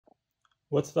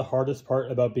What's the hardest part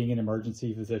about being an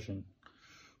emergency physician?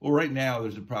 Well, right now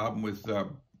there's a problem with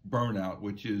burnout,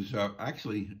 which is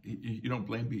actually, you don't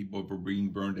blame people for being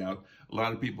burned out. A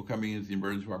lot of people coming into the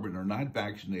emergency department are not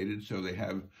vaccinated, so they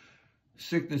have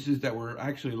sicknesses that were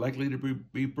actually likely to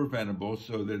be preventable,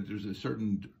 so that there's a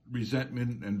certain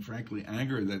resentment and frankly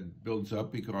anger that builds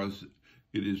up because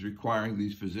it is requiring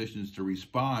these physicians to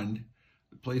respond.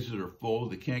 The places are full,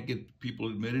 they can't get people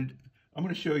admitted. I'm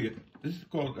going to show you. This is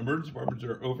called Emergency Departments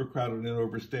Are Overcrowded and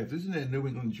Overstaffed. This is a New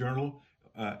England Journal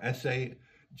essay,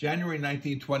 January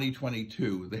 19,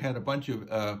 2022. They had a bunch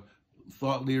of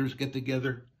thought leaders get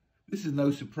together. This is no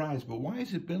surprise, but why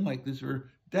has it been like this for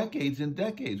decades and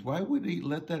decades? Why would he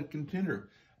let that continue?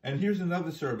 And here's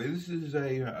another survey. This is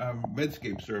a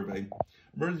Medscape survey.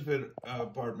 Emergency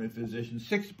department physicians,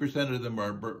 60% of them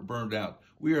are burned out.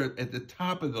 We are at the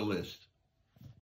top of the list.